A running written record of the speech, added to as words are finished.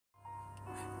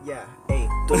Yeah, hey,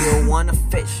 do you wanna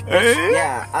fish? Bitch? Hey.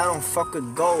 Yeah, I don't fuck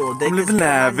with gold. They I'm just living get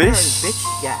my lavish. nerves,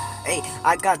 bitch. Yeah, hey,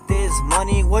 I got this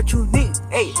money, what you need?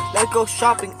 Hey, let's go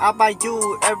shopping, I'll buy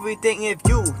you everything if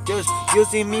you just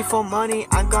using me for money,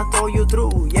 I'm gonna throw you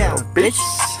through. Yeah, Little bitch.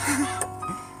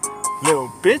 Little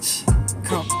bitch.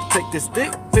 Come take this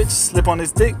dick, bitch. Slip on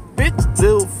this dick, bitch.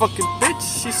 Little fucking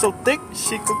bitch. She's so thick,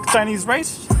 she cook Chinese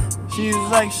rice. She's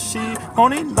like she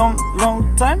horny, long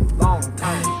time. Long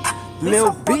time.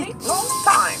 Lil So bitch. funny, long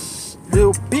time.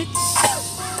 Lil bitch.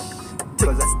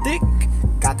 Take this dick.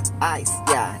 Got the ice,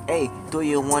 yeah. Hey, do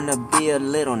you wanna be a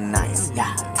little nice?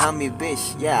 Yeah, tell me,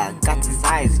 bitch. Yeah, got this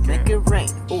ice, make it rain.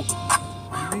 Ooh.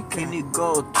 Can you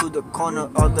go to the corner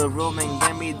of the room and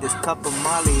get me this cup of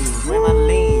Molly with my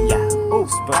lean? Yeah, ooh,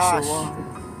 Special splash.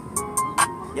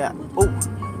 one. Yeah,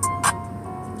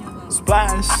 ooh,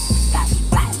 Splash.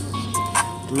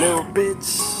 Little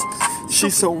bitch.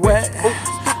 She's so wet.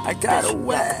 I got her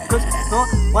wet. cause no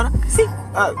wanna see.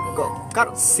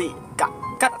 Gotta see,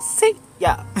 gotta see.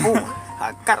 Yeah, ooh,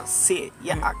 I gotta see it.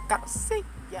 Yeah, I gotta see.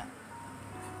 Yeah.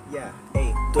 Yeah,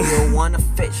 hey, do you wanna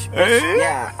fish? Bitch? Hey.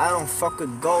 Yeah, I don't fuck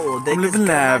with gold. They I'm just living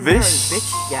get my lavish. nerves,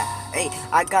 bitch. Yeah, hey,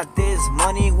 I got this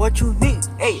money, what you need?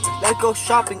 Hey, let's go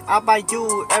shopping, I'll buy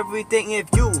you everything if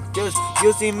you just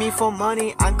using me for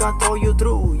money, I'm gonna throw you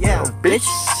through. Yeah, Little bitch.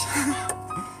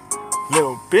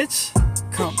 Little bitch.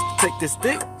 Come take this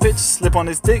dick, bitch. Slip on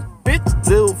this dick, bitch.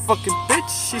 Little fucking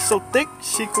bitch. She's so thick,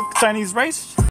 she cook Chinese rice.